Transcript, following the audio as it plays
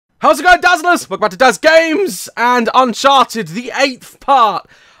How's it going, Dazzlers? Welcome back to Daz Games and Uncharted, the 8th part.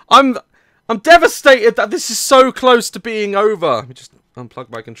 I'm devastated that this is so close to being over. Let me just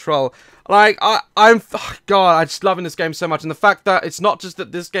unplug my control. Like, God, I'm just loving this game so much. And the fact that it's not just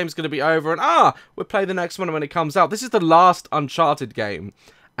that this game's going to be over and, we'll play the next one when it comes out. This is the last Uncharted game.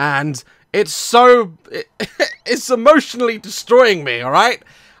 And it's so, it's emotionally destroying me, alright?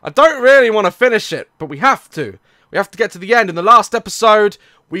 I don't really want to finish it, but we have to. We have to get to the end. In the last episode,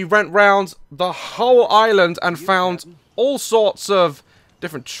 we went round the whole island and found all sorts of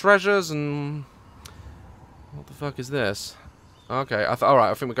different treasures and... What the fuck is this? Okay,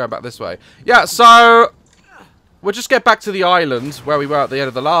 alright, I think we're going back this way. Yeah, so... We'll just get back to the island where we were at the end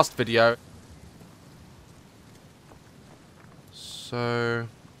of the last video. So...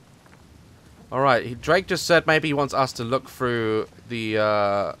 Alright, Drake just said maybe he wants us to look through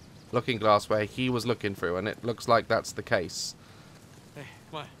the looking glass where he was looking through, and it looks like that's the case. Hey,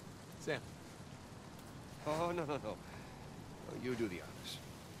 come on, Sam. Oh, no. Oh, you do the honors.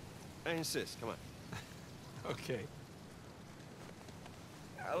 I insist, come on. Okay.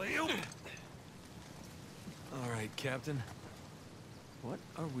 Alley-oop! All right, Captain. What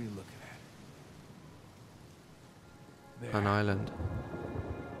are we looking at? An island.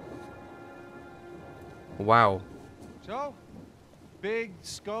 Wow. So? Big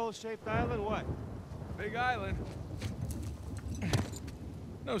skull-shaped island, what? Big island.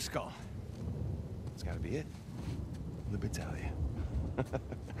 No skull. It's gotta be it. L'Italia.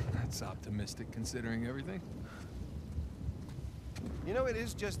 That's optimistic considering everything. You know, it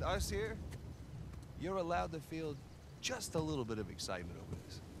is just us here. You're allowed to feel just a little bit of excitement over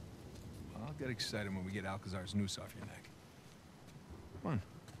this. Well, I'll get excited when we get Alcazar's noose off your neck. Come on.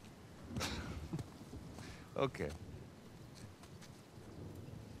 Okay.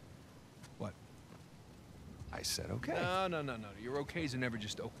 What? I said okay. No. Your okays are never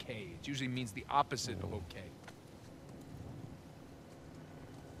just okay. It usually means the opposite of okay.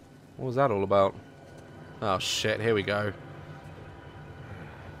 What was that all about? Oh shit, here we go.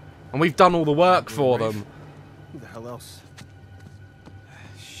 And we've done all the work for them. Who the hell else?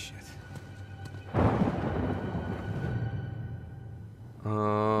 Shit.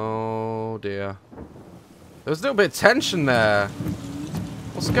 Oh dear. There's a little bit of tension there.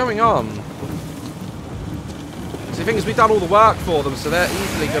 What's going on? See, the thing is, we've done all the work for them, so they're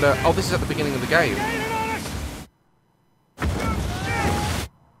easily gonna... Oh, this is at the beginning of the game.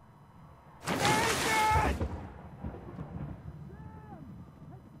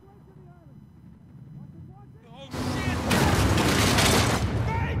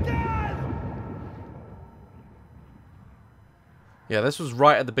 Yeah, this was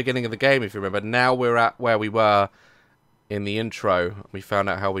right at the beginning of the game, if you remember. Now we're at where we were in the intro. We found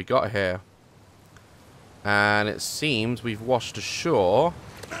out how we got here. And it seems we've washed ashore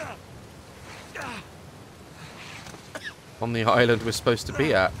on the island we're supposed to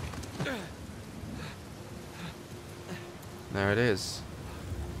be at. There it is.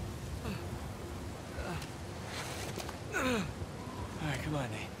 Alright, come on,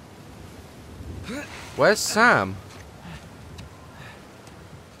 Nate. Where's Sam?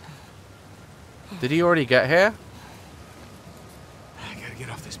 Did he already get here? I gotta get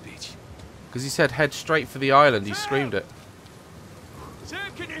off this beach. Because he said head straight for the island. He screamed it.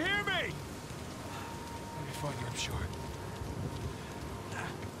 Sam, can you hear me? I'll be farther up shore.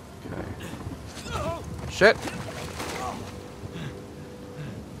 Okay. Shit.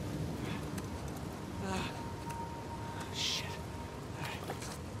 Shit.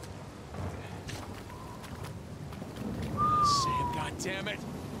 Sam, goddammit!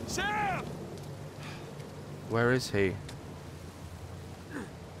 Sam! Where is he?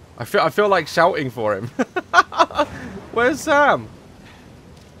 I feel like shouting for him. Where's Sam?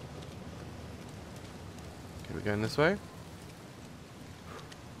 Okay, we're going this way.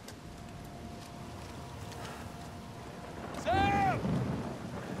 Sam!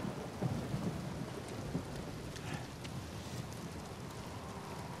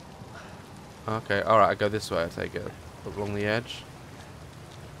 Okay, alright, I go this way, I take it. Along the edge.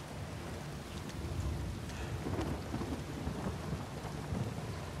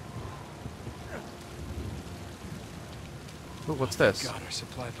 Ooh, what's this? God, our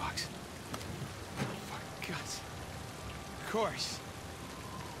supply box. Oh, fucking guts. Of course.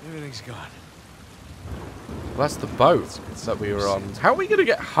 Everything's gone. Well, that's the boat that we were on. How are we going to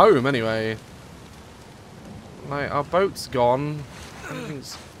get home, anyway? Like, our boat's gone.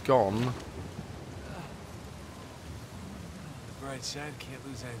 Everything's gone. On the bright side, can't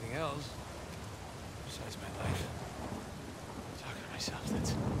lose anything else. Besides my life. I'm talking to myself,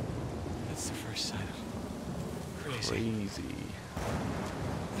 that's the first sign of crazy. Crazy.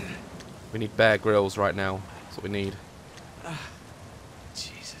 We need Bear Grylls right now. That's what we need.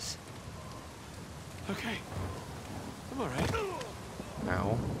 Jesus. Okay. I'm alright.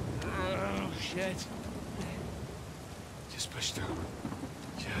 Ow. Oh, shit. Just push through.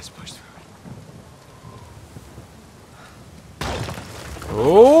 Just push through.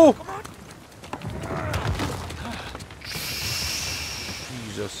 Oh!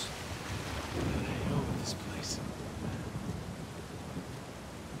 Jesus. I know this place.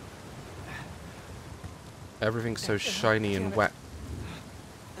 Everything's so shiny and wet.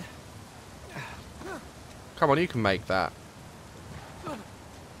 Come on, you can make that.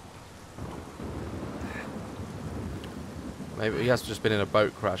 Maybe he has just been in a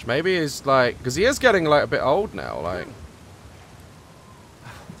boat crash. Maybe he's like... Because he is getting like a bit old now, like...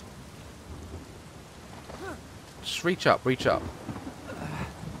 Just reach up, reach up.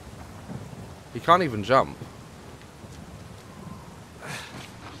 He can't even jump.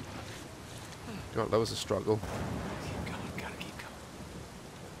 God, that was a struggle. Keep going, gotta keep going.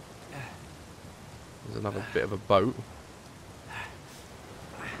 There's another bit of a boat.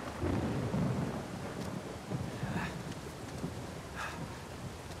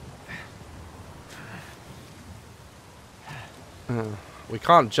 We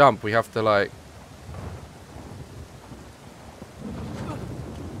can't jump, we have to like...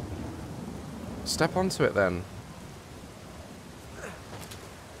 Step onto it then.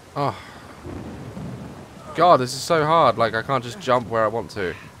 Oh. God, this is so hard. Like, I can't just jump where I want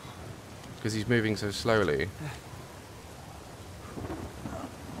to. Because he's moving so slowly.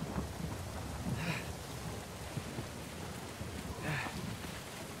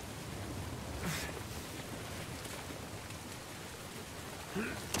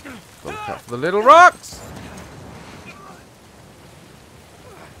 Look out for the little rocks!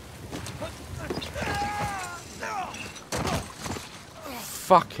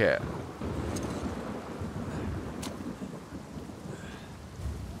 Fuck it.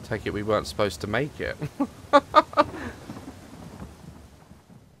 Take it we weren't supposed to make it.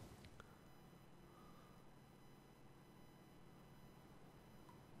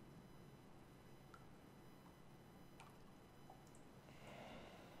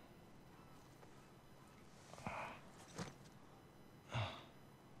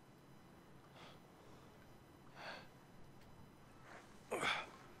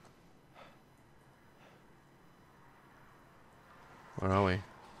 Where are we?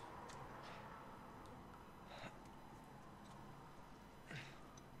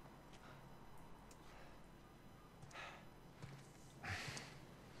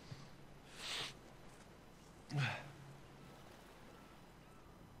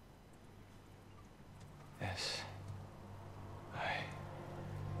 Yes.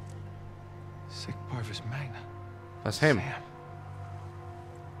 Sic Parvis Magna. That's him. Sam.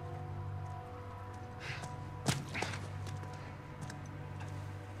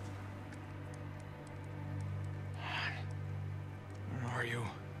 Where are you?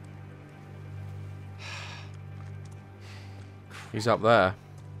 He's up there.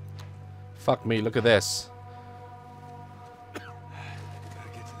 Fuck me, look at this. Gotta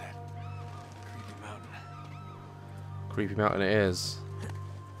get to that creepy mountain. Creepy mountain it is.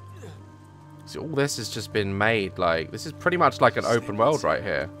 See, all this has just been made, like, this is pretty much like an open world right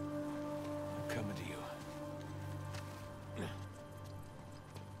here. I'm coming to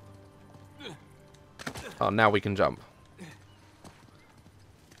you. Oh, now we can jump.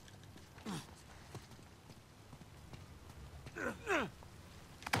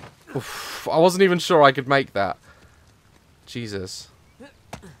 Oof, I wasn't even sure I could make that. Jesus.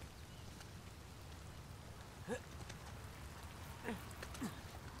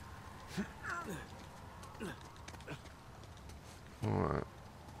 Alright.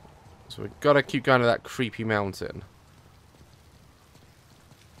 So we've got to keep going to that creepy mountain.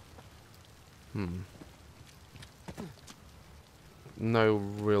 No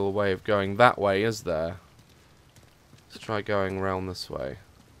real way of going that way, is there? Let's try going around this way.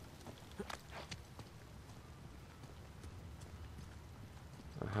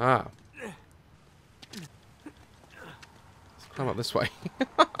 Aha. Let's climb up this way.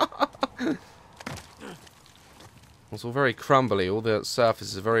 It's all very crumbly. All the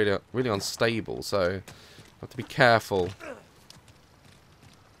surface is very, really unstable, so I have to be careful.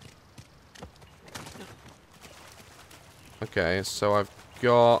 Okay, so I've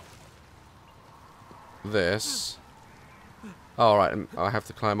got this. Oh, right, I have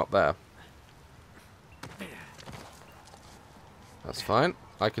to climb up there. That's fine.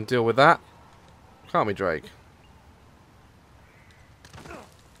 I can deal with that. Can't we, Drake?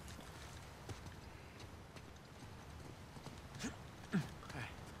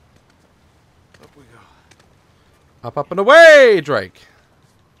 Up, up, and away, Drake.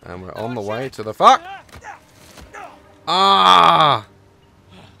 And we're on the way to the fuck. Ah!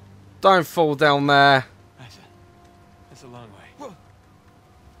 Don't fall down there. That's a long way.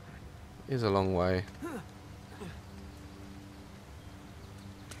 It is a long way.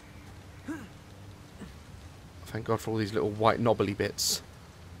 Thank God for all these little white knobbly bits.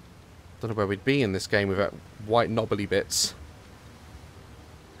 Don't know where we'd be in this game without white knobbly bits.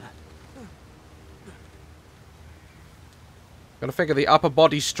 Gotta figure the upper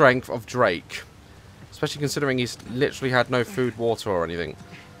body strength of Drake. Especially considering he's literally had no food, water, or anything.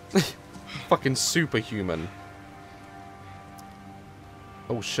 Fucking superhuman.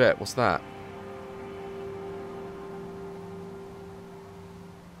 Oh shit, what's that?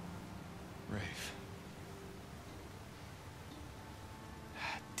 Rafe.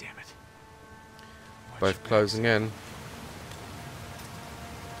 Ah, damn it. Both closing in.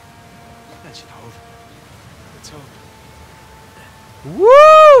 That should hold. Let's hope.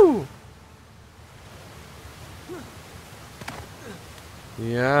 Woo!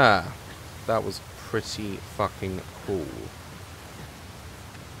 Yeah, that was pretty fucking cool.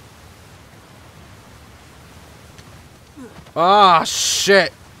 Ah,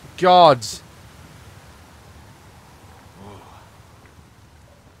 shit! God!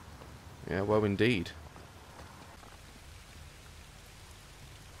 Yeah, well, indeed.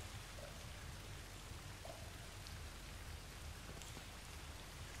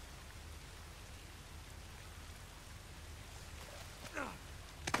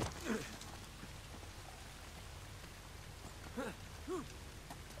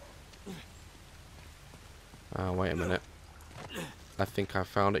 Oh, wait a minute. I think I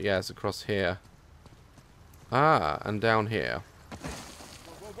found it. Yeah, it's across here. Ah, and down here.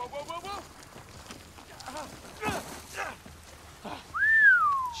 Whoa, whoa, whoa, whoa!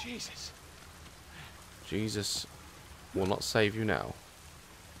 Jesus. Jesus will not save you now.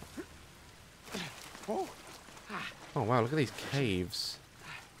 Oh, wow, look at these caves.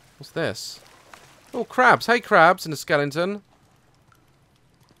 What's this? Oh, crabs. Hey, crabs and a skeleton.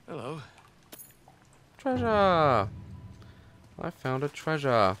 Hello. Treasure. I found a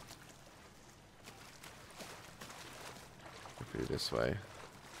treasure. Go through this way.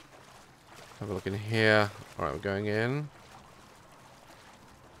 Have a look in here. Alright, we're going in.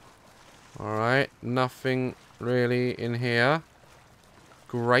 Alright, nothing really in here.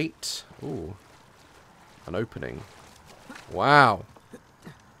 Great. Ooh. An opening. Wow.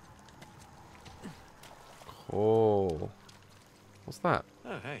 Cool. What's that?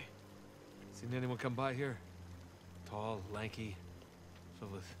 Oh, hey. Seen anyone come by here? Tall, lanky,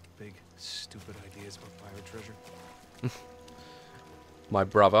 filled with big, stupid ideas about pirate treasure. My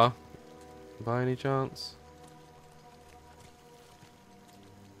brother. By any chance?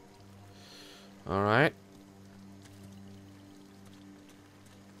 Alright.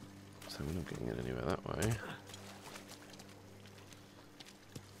 So we're not getting in anywhere that way.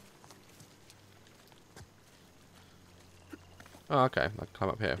 Oh, okay. I can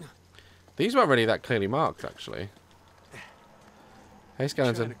climb up here. These weren't really that clearly marked, actually. Hey,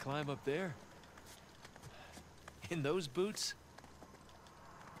 skeleton. Trying to climb up there? In those boots?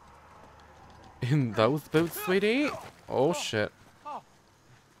 In those boots, sweetie? Oh, shit.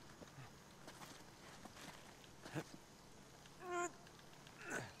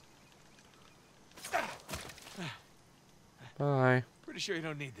 Bye. Pretty sure you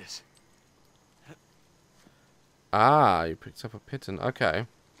don't need this. Ah, you picked up a piton. Okay.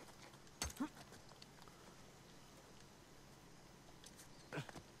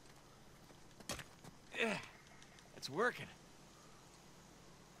 Yeah, it's working.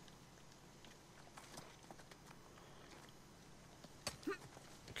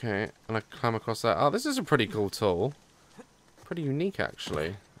 Okay, and I climb across that. Oh, this is a pretty cool tool. Pretty unique,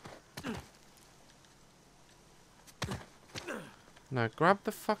 actually. No, grab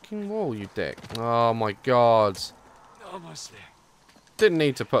the fucking wall, you dick. Oh my god. Almost there. Didn't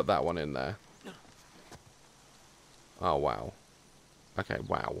need to put that one in there. Oh, wow. Okay,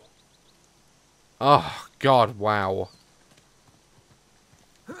 wow. Oh, god, wow.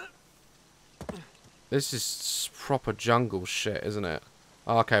 This is proper jungle shit, isn't it?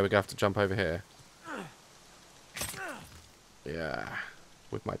 Oh, okay, we're going to have to jump over here. Yeah.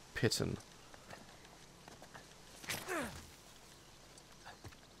 With my piton.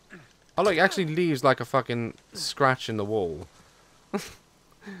 Oh, look, it actually leaves like a fucking scratch in the wall.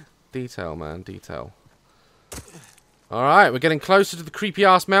 Detail, man, detail. Alright, we're getting closer to the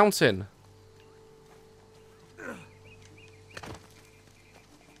creepy-ass mountain.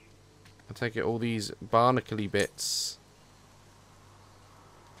 I take it all these barnacle-y bits.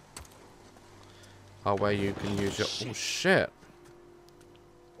 are where you can use your... Oh, shit.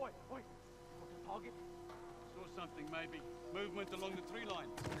 Oi, oi. Target. Saw something, maybe. Movement along the tree line.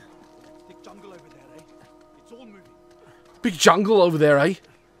 Thick jungle over there, eh? It's all moving. Big jungle over there, eh?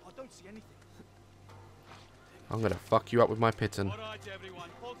 I don't see anything. I'm gonna fuck you up with my piton. All right, everyone.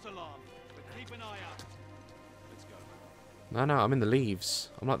 False alarm. But keep an eye out. Let's go. No, no, I'm in the leaves.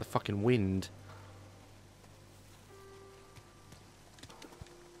 I'm like the fucking wind.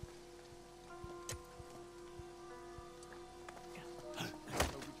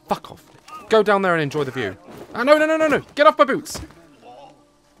 Fuck off. Go down there and enjoy the view. Ah, no, no, no, no, no. Get off my boots.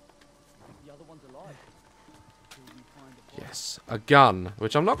 Yes, a gun,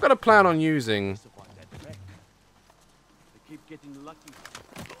 which I'm not going to plan on using.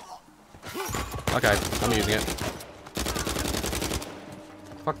 Okay, I'm using it.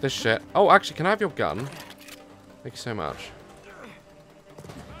 Fuck this shit. Oh, actually, can I have your gun? Thank you so much.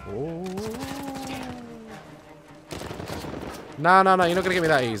 Ooh. No, no, no, you're not going to get me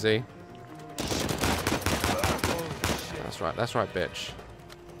that easy. That's right, bitch.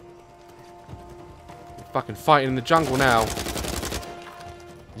 You're fucking fighting in the jungle now.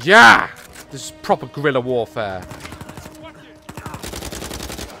 Yeah! This is proper guerrilla warfare.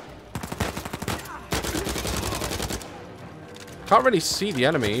 Can't really see the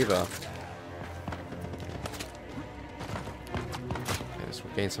enemy either. Okay, let's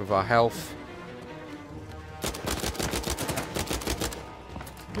regain some of our health.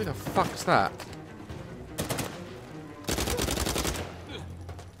 Who the fuck's that?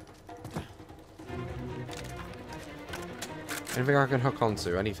 Anything I can hook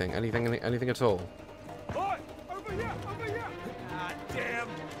onto? Anything at all? Oi! Over here! Over here! Ah, damn!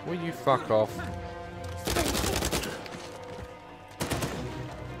 Will you fuck off?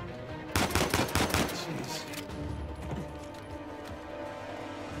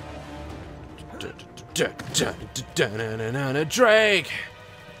 Drake!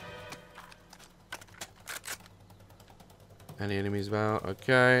 Any enemies about?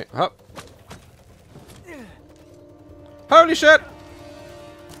 Okay. Up. Holy shit!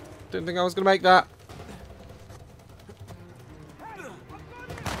 Didn't think I was gonna make that.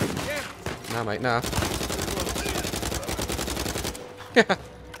 Nah, mate, nah.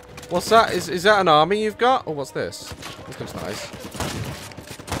 What's that? Is that an army you've got? Or what's this? This looks nice.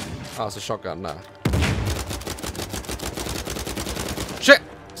 Oh, it's a shotgun, nah. Shit!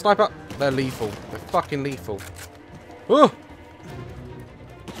 Sniper! They're lethal. They're fucking lethal. Oh!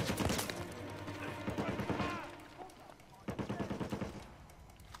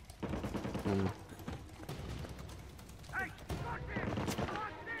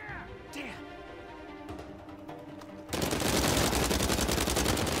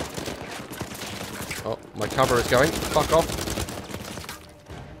 Oh, my cover is going. Fuck off.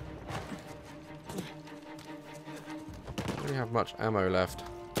 I don't really have much ammo left.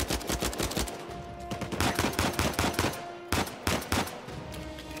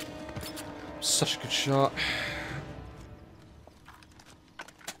 Such a good shot.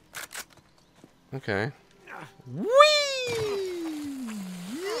 Okay. Whee!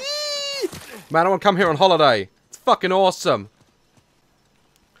 Man, I want to come here on holiday. It's fucking awesome.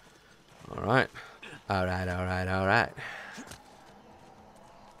 Alright. Alright, alright, alright.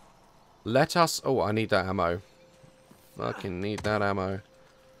 Let us... Oh, I need that ammo. Fucking need that ammo.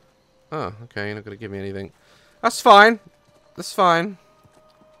 Oh, okay, you're not going to give me anything. That's fine. That's fine.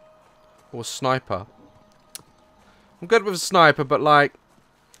 Or sniper. I'm good with a sniper, but like...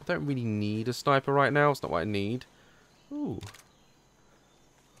 I don't really need a sniper right now. It's not what I need. Ooh.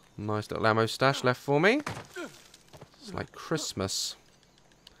 Nice little ammo stash left for me. It's like Christmas.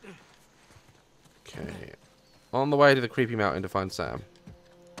 Okay. On the way to the creepy mountain to find Sam.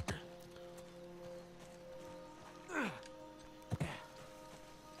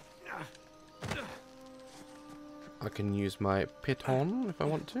 I can use my piton if I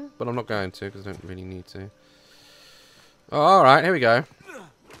want to, but I'm not going to because I don't really need to. Oh, alright, here we go.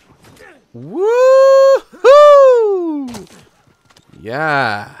 Woo-hoo!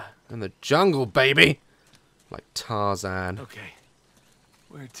 Yeah. In the jungle, baby. Like Tarzan. Okay.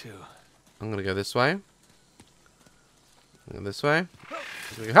 Where to? I'm gonna go this way. Go this way.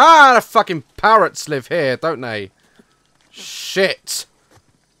 Ah, the fucking parrots live here, don't they? Shit.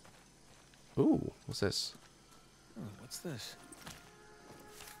 Ooh, what's this? Oh, what's this?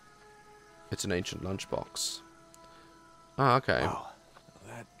 It's an ancient lunchbox. Ah, okay. Wow,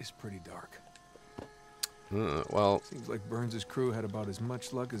 that is pretty dark. Well, Seems like Burns' crew had about as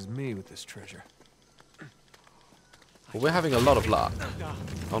much luck as me with this treasure. well, we're having a lot of luck.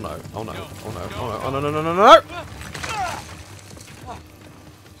 Oh no! Oh no! Oh no! Oh no! Oh no! No! No! No! No!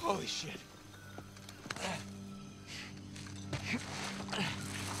 Holy shit.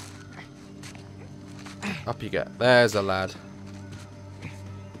 Up you get. There's a lad.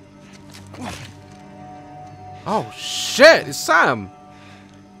 Oh shit! It's Sam.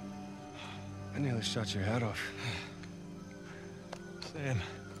 I nearly shot your head off. Sam,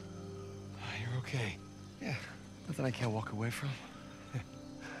 you're okay. Yeah, nothing I can't walk away from.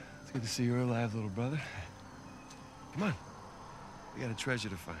 It's good to see you're alive, little brother. Come on. We got a treasure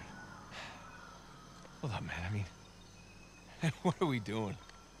to find. Hold up, man. I mean, what are we doing?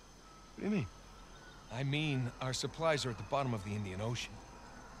 What do you mean? I mean, our supplies are at the bottom of the Indian Ocean.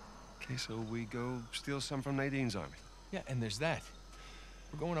 Okay, so we go steal some from Nadine's army. Yeah, and there's that.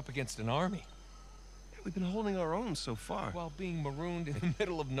 We're going up against an army. Yeah, we've been holding our own so far. While being marooned in the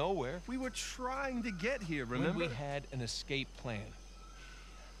middle of nowhere. We were trying to get here, remember? When we had an escape plan.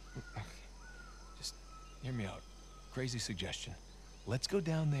 Just hear me out. Crazy suggestion. Let's go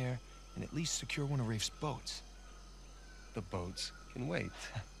down there and at least secure one of Rafe's boats. The boats can wait.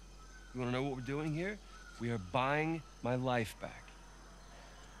 You want to know what we're doing here? We are buying my life back.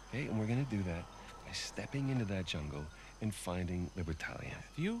 Okay, and we're gonna do that by stepping into that jungle and finding Libertalia.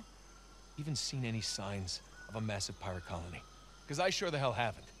 Have you even seen any signs of a massive pirate colony? Because I sure the hell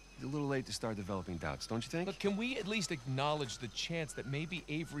haven't. It's a little late to start developing doubts, don't you think? Look, can we at least acknowledge the chance that maybe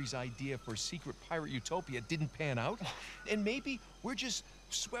Avery's idea for a secret pirate utopia didn't pan out? And maybe we're just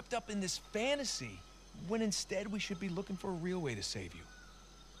swept up in this fantasy, when instead we should be looking for a real way to save you.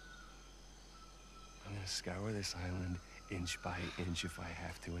 I'm gonna scour this island inch by inch if I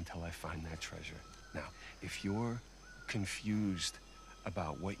have to until I find that treasure. Now, if you're confused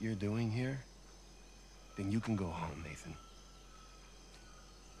about what you're doing here, then you can go home, Nathan.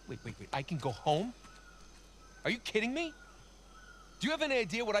 Wait. I can go home? Are you kidding me? Do you have any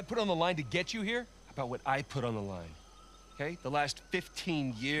idea what I put on the line to get you here? About what I put on the line, okay? The last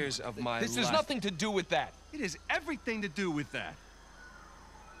 15 years of my life. This has nothing to do with that. It has everything to do with that.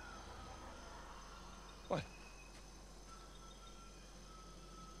 What?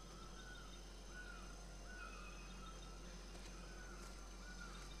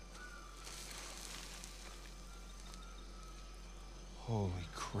 Holy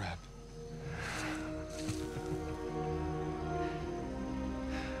crap.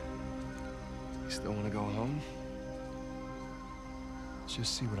 You still want to go home? Let's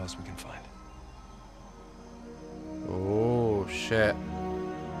just see what else we can find. Oh shit.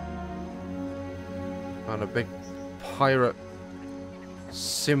 Found a big pirate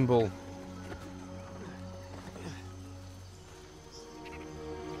symbol.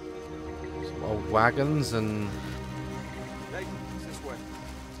 Some old wagons and Nathan, it's this way.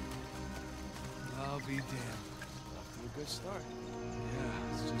 I'll be damned. Off to a good start. Yeah,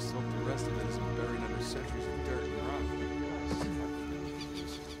 let's just hope the rest of it isn't buried under centuries of dirt and rock.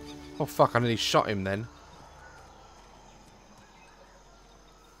 oh fuck, I nearly shot him then.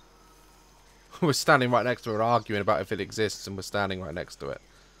 We're standing right next to it arguing about if it exists and we're standing right next to it.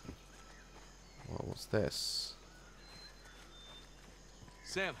 Well, what's this?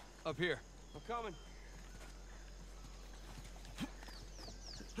 Sam, up here. I'm coming.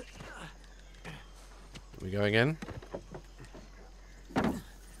 Are we going in? Well,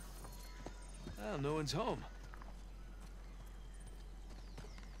 no one's home.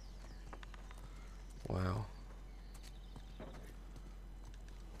 Wow.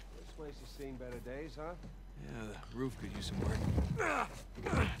 This place has seen better days, huh? Yeah, the roof could use some work.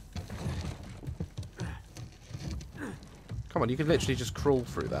 Come on, you could literally just crawl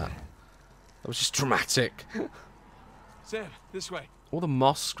through that. That was just dramatic. Sam, this way. All the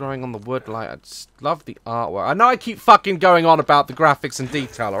moss growing on the wood, like, I just love the artwork. I know I keep fucking going on about the graphics and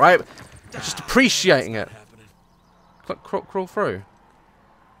detail, alright? I'm just appreciating it. Crawl through.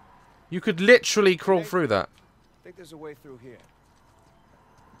 You could literally crawl through that. I think there's a way through here.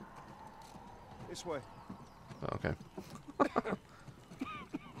 This way. Oh, okay.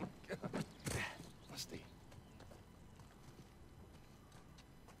 Musty.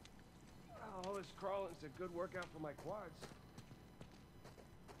 All this crawling's a good workout for my quads.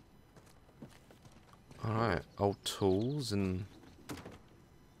 Alright, old tools and...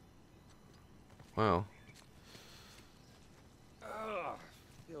 Wow. Ugh,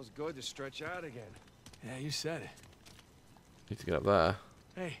 feels good to stretch out again. Yeah, you said it. Need to get up there.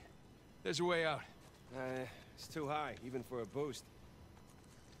 Hey, there's a way out. It's too high, even for a boost.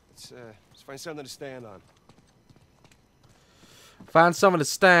 Let's find something to stand on. Found someone to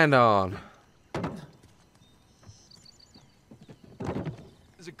stand on.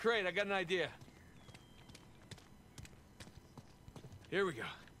 There's a crate. I got an idea. Here we go.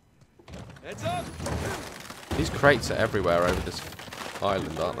 Heads up! These crates are everywhere over this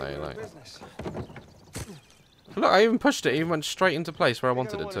island, aren't they? Like, Business. Look, I even pushed it. It even went straight into place where I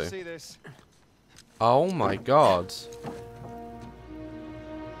wanted it to. See this. Oh my god.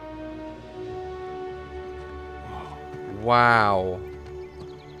 Wow.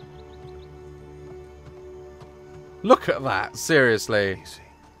 Look at that, seriously. Easy.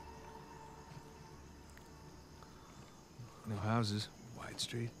 No houses, wide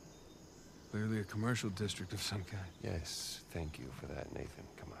street. Clearly a commercial district of some kind. Yes, thank you for that, Nathan.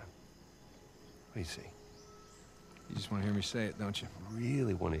 Come on. What do you see? You just want to hear me say it, don't you?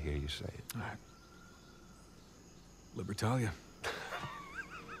 Really want to hear you say it. All right. Libertalia.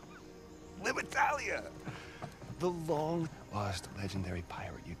 Libertalia! The long-lost legendary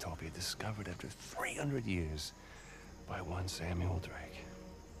pirate utopia discovered after 300 years by one Samuel Drake.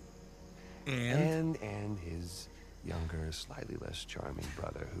 And his younger, slightly less charming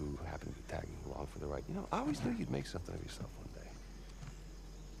brother who happened to be tagging along for the ride. You know, I always knew you'd make something of yourself one day.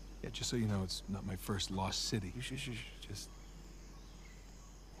 Yeah, just so you know, it's not my first lost city. You should just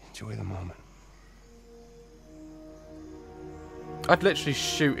enjoy the moment. I'd literally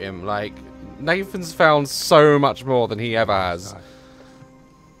shoot him. Like, Nathan's found so much more than he ever has. How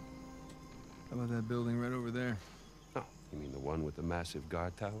about that building right over there? Oh, you mean the one with the massive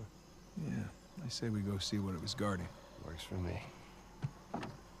guard tower? Yeah, I say we go see what it was guarding. Works for me.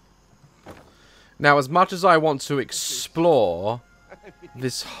 Now, as much as I want to explore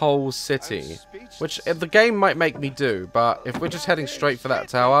this whole city, which the game might make me do, but if we're just heading straight for that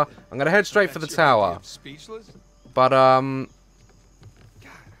tower, I'm going to head straight for the tower. Speechless? But,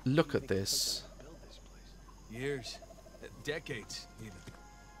 look at this. Years. Decades, even.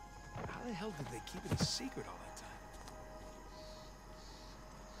 How the hell did they keep it a secret all that time?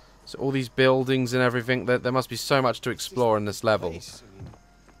 So all these buildings and everything, there must be so much to explore in this level. I mean,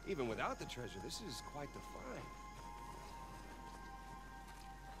 even without the treasure, this is quite the find.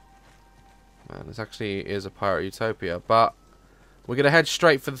 Man, this actually is a pirate utopia, but we're going to head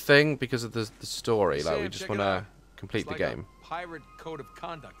straight for the thing because of the story. Like, we just want to complete the game. Pirate code of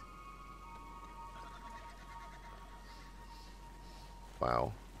conduct.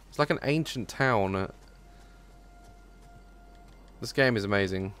 Wow. It's like an ancient town. This game is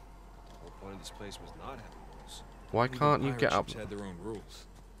amazing. The whole point of this place was not having rules. Why can't you get up? Had their own rules.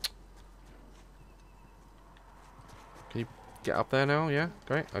 Can you get up there now? Yeah?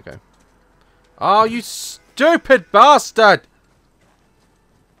 Great. Okay. Oh, you stupid bastard!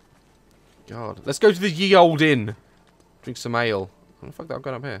 God. Let's go to the ye old inn. Drink some ale. What the fuck that I've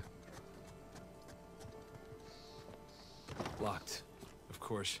got up here? Locked. Of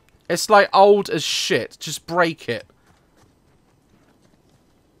course. It's like old as shit. Just break it.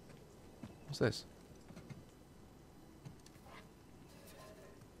 What's this?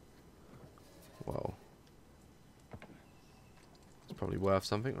 Whoa. It's probably worth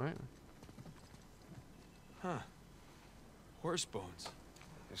something, right? Huh. Horse bones.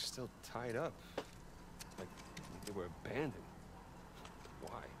 They're still tied up. Like they were abandoned.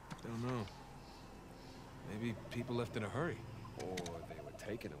 Why? Don't know. Maybe people left in a hurry. Or they were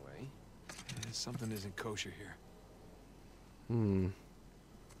taken away. Yeah, something isn't kosher here. Hmm.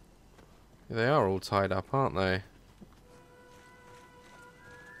 Yeah, they are all tied up, aren't they?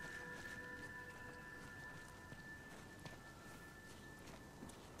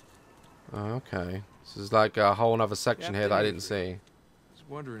 Oh, okay. This is like a whole other section here that I didn't see. Was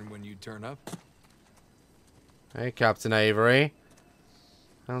wondering when you'd turn up. Hey, Captain Avery.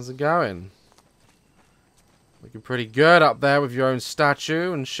 How's it going? Looking pretty good up there with your own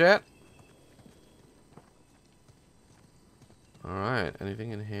statue and shit. Alright,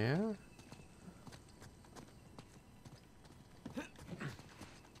 anything in here?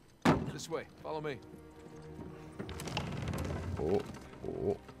 This way. Follow me. Oh,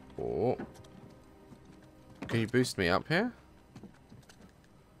 oh, oh. Can you boost me up here?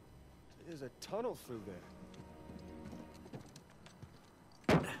 There's a tunnel through there.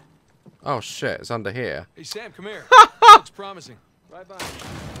 Oh shit, it's under here. Hey Sam, come here. Looks promising. Right by.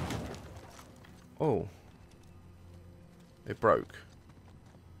 Oh. It broke.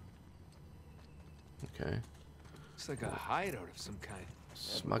 Okay. Looks like a hideout of some kind.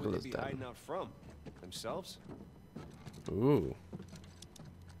 Smuggler's Where would they be den. hiding out from? Themselves? Ooh.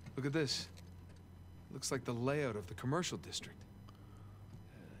 Look at this. Looks like the layout of the commercial district.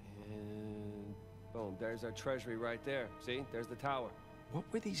 And boom, there's our treasury right there. See? There's the tower. What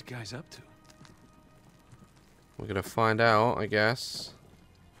were these guys up to? We're gonna find out, I guess.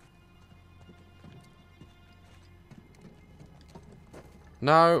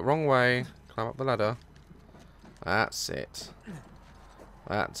 No, wrong way. Climb up the ladder. That's it.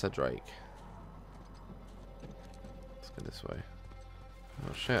 That's a Drake. Let's go this way.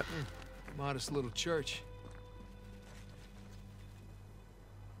 Oh shit. Modest little church.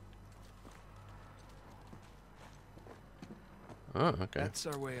 Oh, okay. That's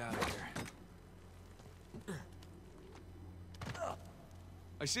our way out of here.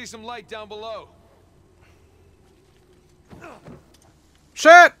 I see some light down below.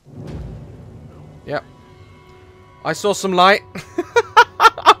 Shit! Yep. I saw some light.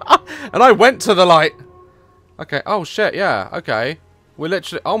 And I went to the light. Okay. Oh, shit. Yeah. Okay. We're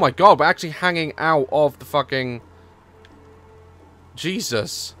literally... Oh, my God. We're actually hanging out of the fucking...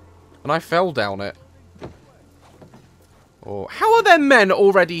 Jesus. And I fell down it. Oh, how are there men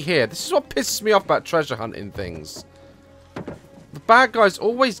already here? This is what pisses me off about treasure hunting things. The bad guys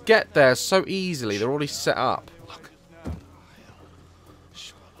always get there so easily. They're already set up. Look.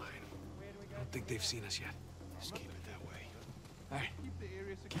 Shoreline. I don't think they've seen us yet. Just keep it that way. All right.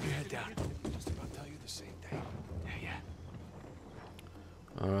 Keep your head down. Just about tell you the same thing. Yeah.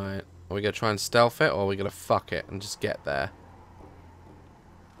 Alright. Are we going to try and stealth it, or are we going to fuck it and just get there?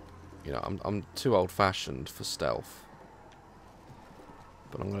 You know, I'm too old-fashioned for stealth.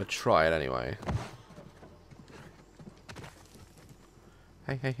 But I'm going to try it anyway.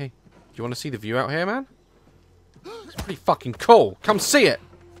 Hey, hey, hey. Do you want to see the view out here, man? It's pretty fucking cool. Come see it.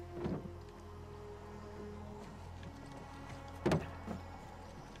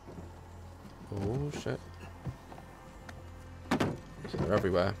 Oh, shit. So they're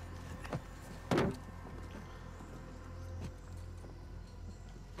everywhere.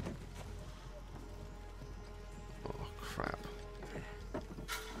 Oh, crap.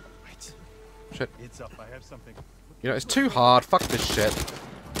 Wait. Shit. It's up. I have something. You know, it's too hard. Fuck this shit.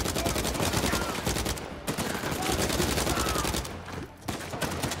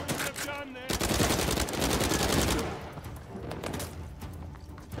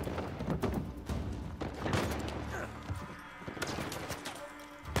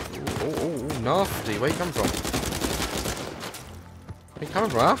 Oh, nasty. Where you coming from? Where you coming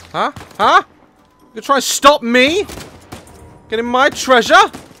from, huh? Huh? Huh? You gonna try and stop me? Getting my treasure?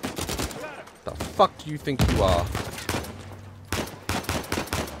 The fuck do you think you are?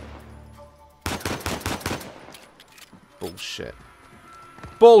 Bullshit.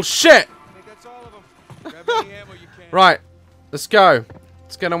 Bullshit! I think that's all of them. Grab any ammo you can. Right. Let's go.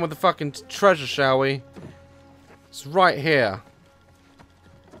 Let's get on with the fucking treasure, shall we? It's right here.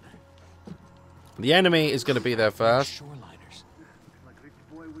 The enemy is going to be there first. Shoreliners. Like Rich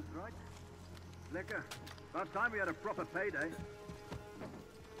Boy was right. Lekker. About time we had a proper payday.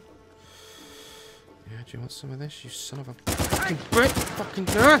 Yeah, do you want some of this, you son of a fucking bitch? Fucking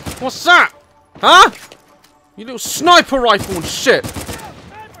what's that? Huh? You little sniper rifle and shit.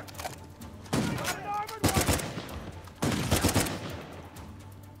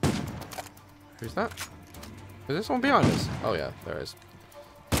 Who's that? Is there someone behind us? Oh yeah, there is.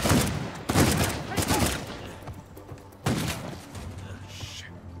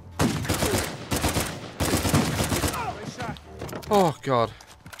 Oh god.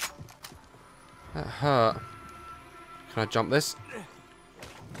 That hurt. Can I jump this?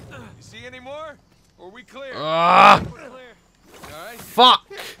 You see any more? Or are we clear? Ah! We're clear. All right. Fuck!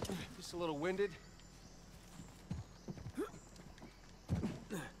 Just a little winded.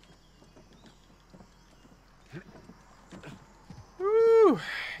 Woo!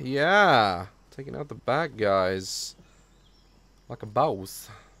 Yeah. Taking out the bad guys. Like a boss.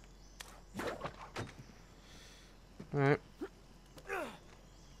 Alright.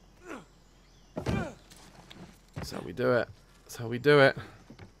 That's how we do it. That's how we do it.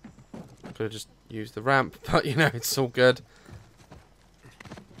 Could have just used the ramp, but you know, it's all good.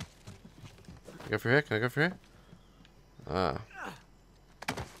 Can I go through here? Can I go through here? Ah.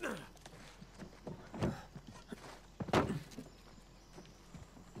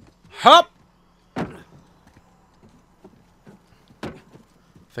 Hop! I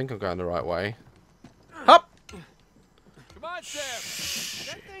think I'm going the right way. Hop! Come on,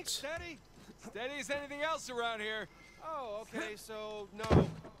 Sam. That thing's steady. Steady as anything else around here. Oh, okay, so no.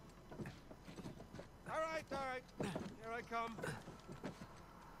 All right. Here I come.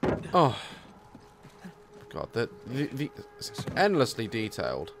 Oh. God, the it's endlessly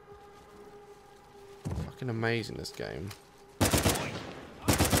detailed. Fucking amazing, this game. Here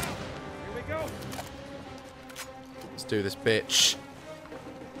we go. Let's do this, bitch.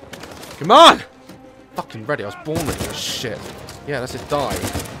 Come on! Fucking ready, I was born ready for this shit. Yeah, that's it, die.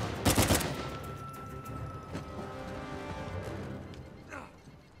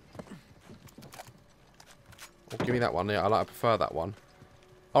 Oh, give me that one, yeah, I prefer that one.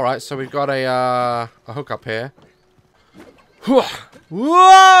 Alright, so we've got a hook up here.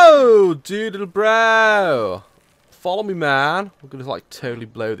 Whoa! Dude, little bro! Follow me, man. We're gonna, like, totally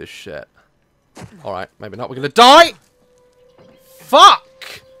blow this shit. Alright, maybe not. We're gonna die! Fuck!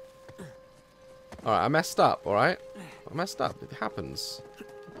 Alright, I messed up, alright? I messed up. It happens.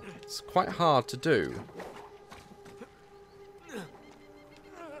 It's quite hard to do.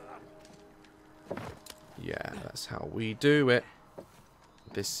 Yeah, that's how we do it.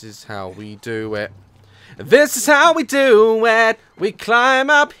 This is how we do it. This is how we do it. We climb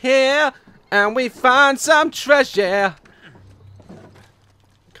up here and we find some treasure.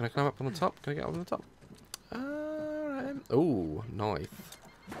 Can I climb up on the top? Can I get up on the top? Alright. Ooh, knife.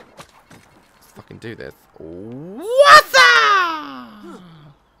 Let's fucking do this. What the?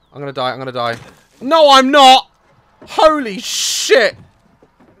 I'm gonna die. I'm gonna die. No, I'm not. Holy shit.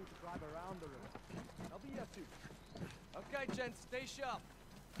 Okay, gents, stay sharp.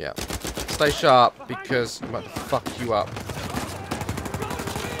 Yeah. Stay sharp because I'm about to fuck you up.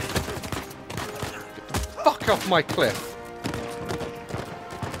 Get the fuck off my cliff.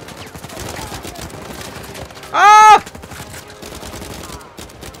 Ah!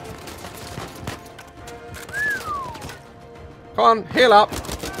 Come on, heal up.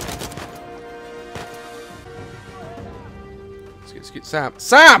 Let's get Sam.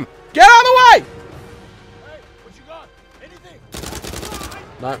 Sam! Get out of the way! Hey, what you got? Anything?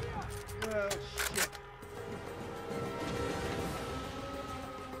 No.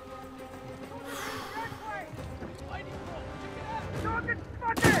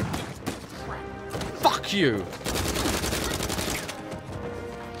 Fuck you!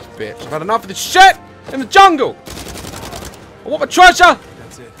 Bitch, I've had enough of this shit in the jungle! I want my treasure!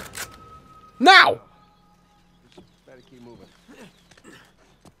 That's it. Now! Better keep moving.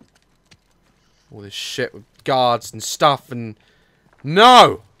 All this shit with guards and stuff and...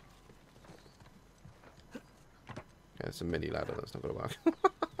 No! Yeah, it's a mini ladder, that's not gonna work.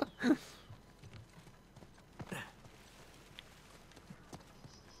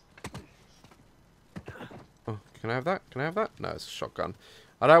 Oh, can I have that? Can I have that? No, it's a shotgun.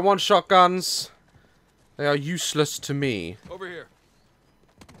 I don't want shotguns. They are useless to me. Over here.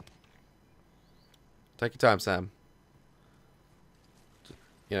 Take your time, Sam.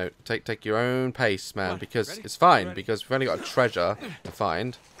 You know, take your own pace, man, because ready? it's fine, Ready? because we've only got a treasure to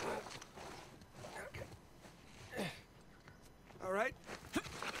find. All right.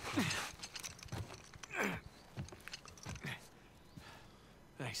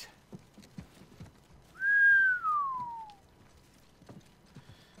 Thanks.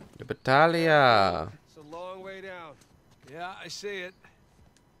 The Battalia. It's a long way down. Yeah, I see it.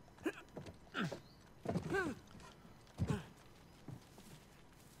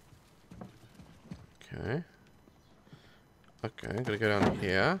 Okay. Okay, I'm gonna go down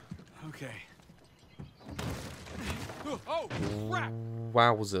here. Okay. Oh, crap!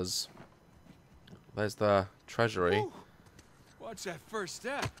 Wowzers. There's the treasury. Ooh. Watch that first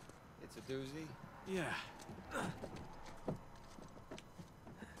step. It's a doozy. Yeah.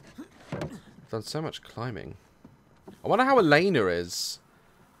 I've done so much climbing. I wonder how Elena is.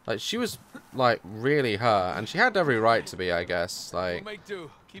 Like, she was, like, really her. And she had every right to be, I guess. We'll Like, make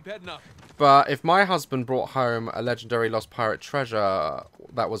do. Keep heading up. but if my husband brought home a legendary lost pirate treasure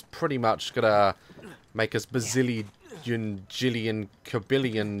that was pretty much gonna make us bazillion, jillion,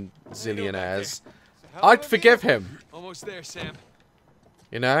 kabillion zillionaires, I'd forgive him. Almost there, Sam.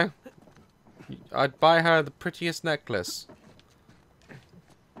 You know? I'd buy her the prettiest necklace.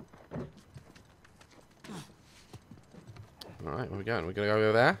 Alright, where are we going? We're gonna go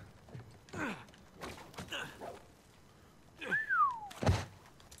over there?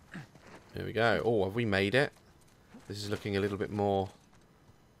 Here we go. Oh, have we made it? This is looking a little bit more...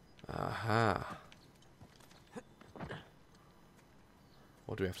 Aha.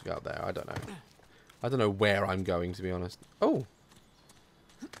 Or do we have to go up there? I don't know. I don't know where I'm going, to be honest. Oh!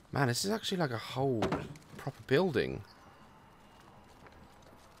 Man, this is actually like a whole proper building.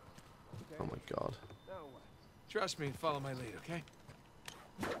 Oh my god. Trust me and follow my lead, okay?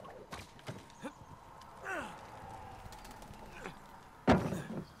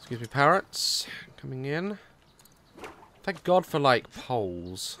 Excuse me, parrots. Coming in. Thank God for, like,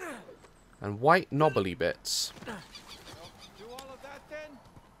 poles. And white knobbly bits. Do all of that then?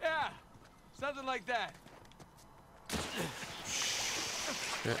 Yeah, something like that.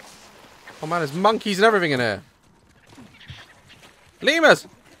 Shit. Oh man, there's monkeys and everything in here. Lemurs!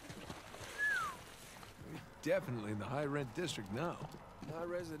 Definitely in the high rent district now. Not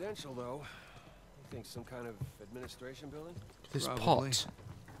residential, though. You think some kind of administration building? This Probably. pot.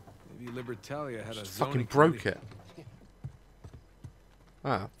 Maybe Libertalia had a Just fucking zoning broke committee. it.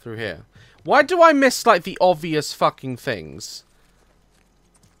 Ah, through here. Why do I miss, like, the obvious fucking things?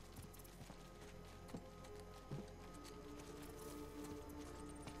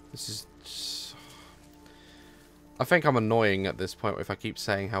 This is... I think I'm annoying at this point if I keep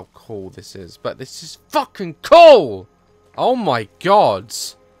saying how cool this is. But this is fucking cool! Oh my god.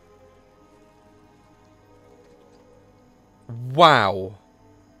 Wow.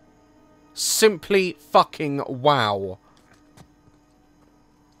 Simply fucking wow.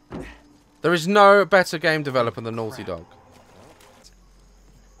 There is no better game developer than Naughty Dog. What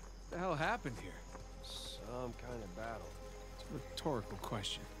the hell happened here? Some kind of battle. It's a rhetorical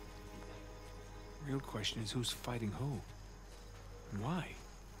question. The real question is who's fighting who? And why?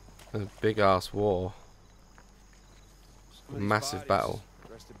 A big ass war. Some of these Massive bodies, battle.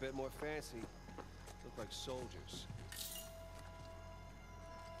 Dressed a bit more fancy. Look like soldiers.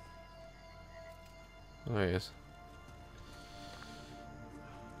 Oh, he is.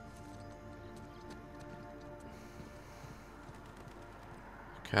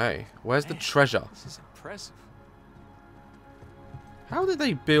 Okay, where's the treasure? This is impressive. How did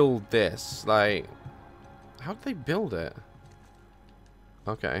they build this? Like, how did they build it?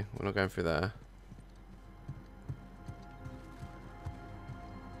 Okay, we're not going through there.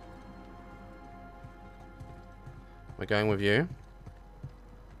 We're going with you.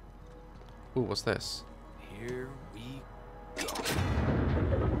 Ooh, what's this? Here we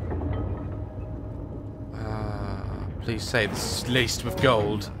Please say this is laced with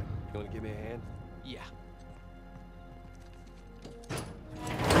gold. You want to give me a hand? Yeah.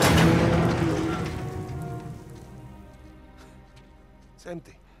 It's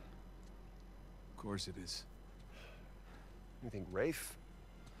empty. Of course it is. You think Rafe?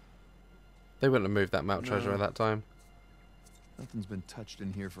 They wouldn't have moved that map treasure at that time. Nothing's been touched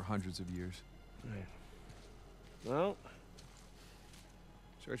in here for hundreds of years. Right. Well,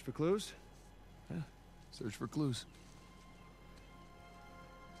 search for clues? Yeah. Search for clues.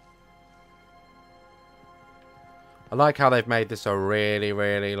 I like how they've made this a really,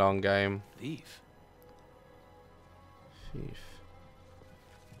 really long game. Thief. Thief.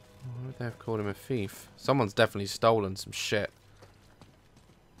 Why would they have called him a thief? Someone's definitely stolen some shit.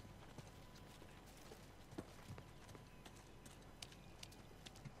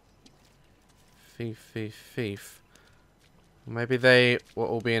 Thief, thief, thief. Maybe they were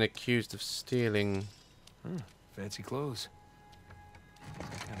all being accused of stealing. Fancy clothes.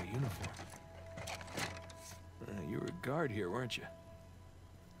 Kind of uniform. You were a guard here, weren't you?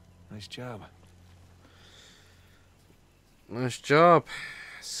 Nice job. Nice job,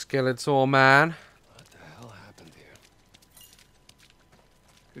 Skeletor man. What the hell happened here?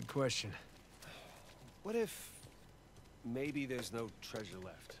 Good question. What if maybe there's no treasure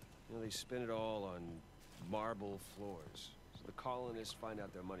left? You know, they spin it all on marble floors. So the colonists find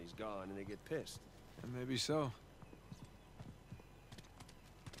out their money's gone and they get pissed. And maybe so.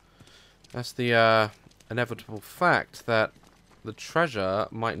 That's the inevitable fact that the treasure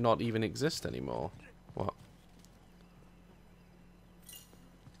might not even exist anymore. What?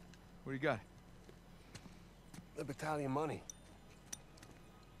 What do you got? The battalion money.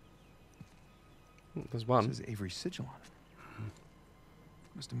 There's It one. says Avery sigil on it.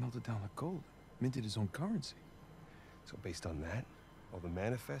 Must have melted down the gold. Minted his own currency. So based on that, all the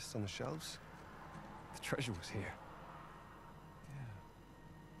manifests on the shelves, the treasure was here.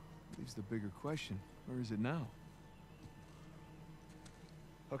 Leaves the bigger question. Where is it now?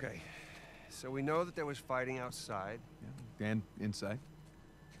 Okay, so we know that there was fighting outside. Yeah. And inside.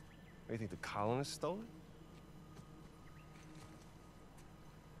 Do you think the colonists stole it?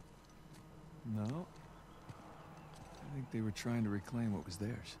 No. I think they were trying to reclaim what was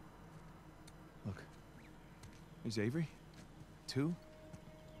theirs. Look. There's Avery. 2.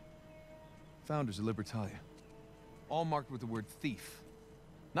 Founders of Libertalia. All marked with the word thief.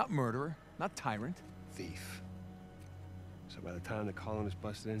 Not murderer, not tyrant. Thief. So by the time the colonists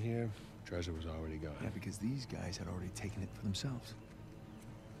busted in here, treasure was already gone. Yeah, because these guys had already taken it for themselves.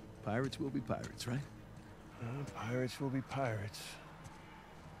 Pirates will be pirates, right? Well, pirates will be pirates.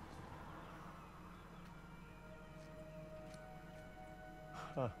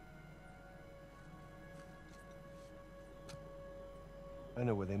 Huh. I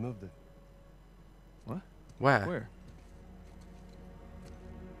know where they moved it. What? Where? Where?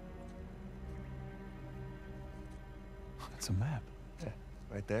 It's a map. Yeah,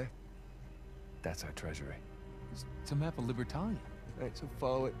 right there. That's our treasury. It's a map of Libertalia. Right, so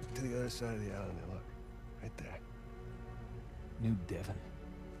follow it to the other side of the island there, look. Right there. New Devon.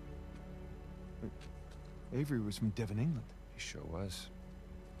 Wait, Avery was from Devon, England. He sure was.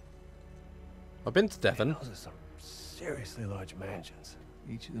 I've been to Devon. Those are some seriously large mansions.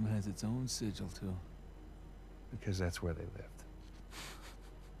 Each of them has its own sigil, too. Because that's where they lived.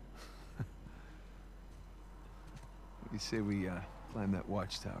 You say we climb that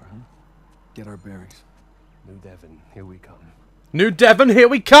watchtower, huh? Get our bearings. New Devon, here we come. New Devon, here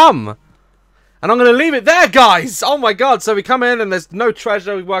we come! And I'm going to leave it there, guys. Oh, my God. So we come in and there's no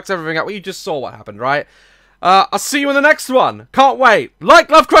treasure. We works everything out. Well, you just saw what happened, right? I'll see you in the next one. Can't wait. Like,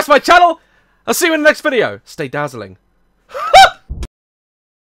 love, cross my channel. I'll see you in the next video. Stay dazzling.